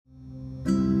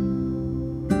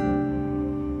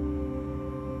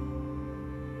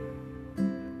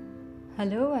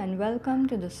Hello and welcome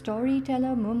to the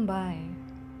Storyteller Mumbai.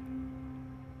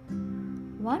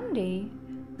 One day,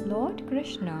 Lord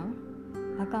Krishna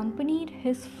accompanied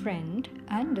his friend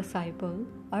and disciple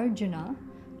Arjuna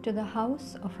to the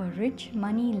house of a rich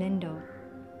money lender.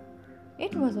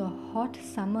 It was a hot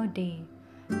summer day,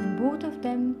 and both of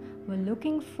them were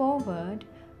looking forward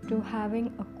to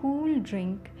having a cool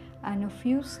drink and a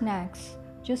few snacks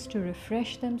just to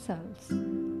refresh themselves.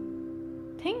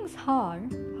 Things are,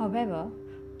 however,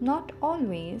 not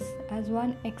always as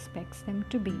one expects them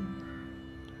to be.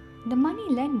 The money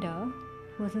lender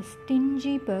was a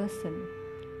stingy person.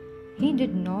 He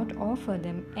did not offer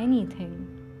them anything.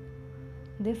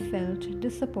 They felt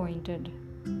disappointed.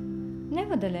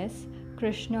 Nevertheless,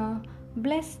 Krishna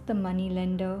blessed the money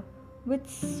lender with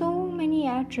so many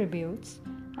attributes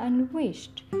and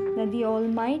wished that the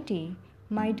Almighty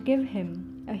might give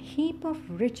him a heap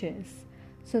of riches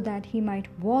so that he might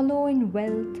wallow in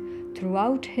wealth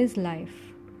throughout his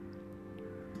life.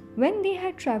 When they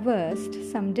had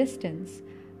traversed some distance,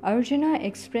 Arjuna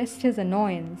expressed his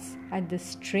annoyance at the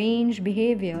strange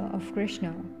behavior of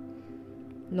Krishna.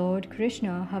 Lord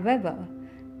Krishna, however,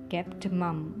 kept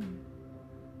mum.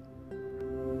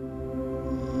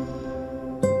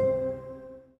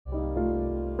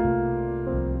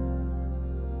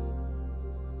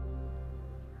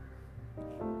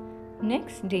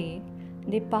 Next day,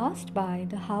 they passed by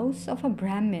the house of a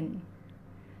Brahmin.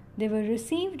 They were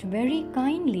received very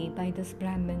kindly by this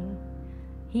Brahmin.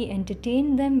 He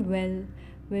entertained them well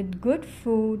with good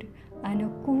food and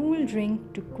a cool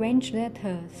drink to quench their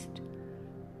thirst.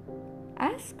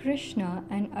 As Krishna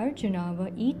and Arjuna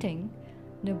were eating,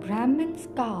 the Brahmin's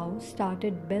cow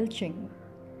started belching.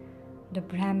 The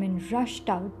Brahmin rushed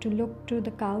out to look to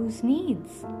the cow's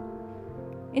needs.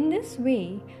 In this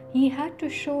way, he had to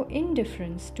show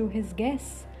indifference to his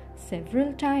guests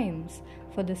several times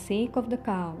for the sake of the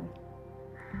cow.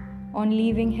 On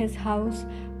leaving his house,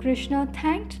 Krishna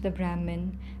thanked the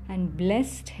Brahmin and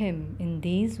blessed him in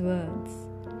these words,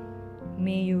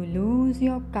 "May you lose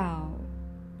your cow."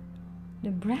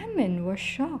 The Brahmin was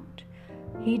shocked.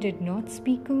 He did not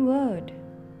speak a word.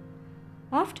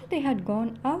 After they had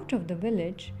gone out of the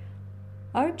village,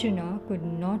 Arjuna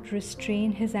could not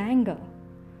restrain his anger.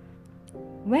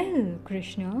 "Well,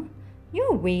 Krishna,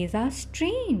 your ways are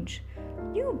strange.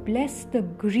 You blessed the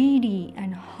greedy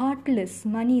and heartless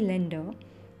money lender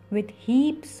with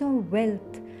heaps of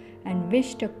wealth and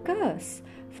wished a curse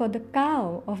for the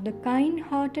cow of the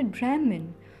kind-hearted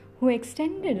Brahmin who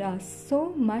extended us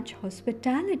so much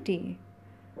hospitality.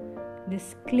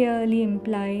 This clearly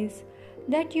implies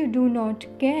that you do not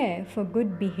care for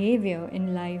good behavior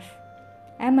in life.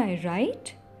 Am I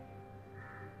right?"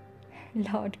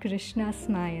 Lord Krishna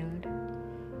smiled.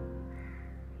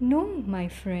 "No, my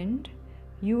friend,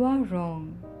 you are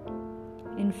wrong.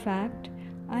 In fact,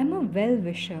 I am a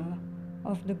well-wisher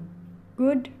of the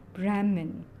good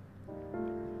Brahmin.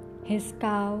 His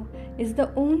cow is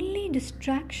the only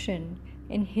distraction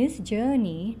in his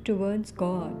journey towards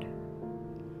God.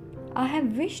 I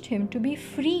have wished him to be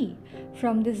free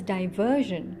from this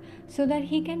diversion so that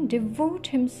he can devote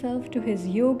himself to his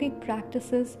yogic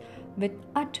practices with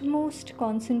utmost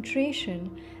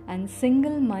concentration and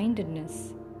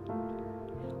single-mindedness.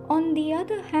 On the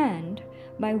other hand,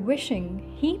 by wishing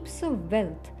heaps of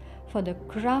wealth for the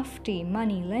crafty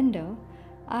money lender,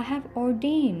 I have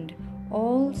ordained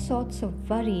all sorts of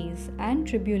worries and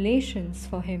tribulations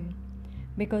for him,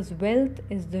 because wealth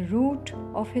is the root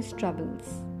of his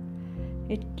troubles.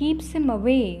 It keeps him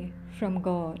away from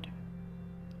God.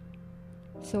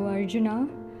 So Arjuna,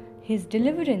 his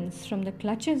deliverance from the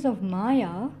clutches of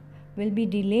Maya will be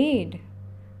delayed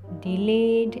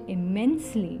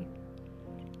immensely,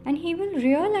 and he will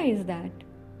realize that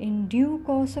in due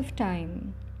course of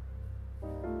time."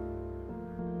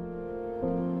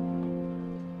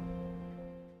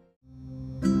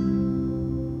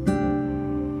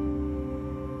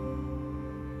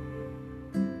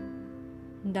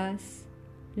 Thus,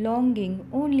 longing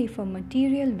only for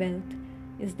material wealth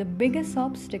is the biggest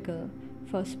obstacle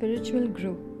for spiritual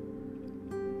growth.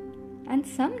 And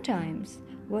sometimes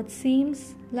what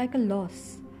seems like a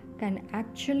loss can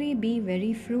actually be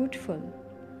very fruitful.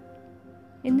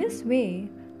 In this way,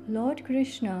 Lord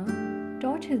Krishna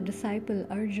taught his disciple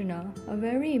Arjuna a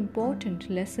very important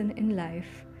lesson in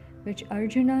life, which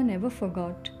Arjuna never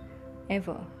forgot,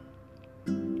 ever.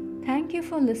 Thank you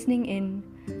for listening in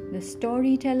The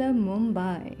Storyteller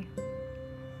Mumbai.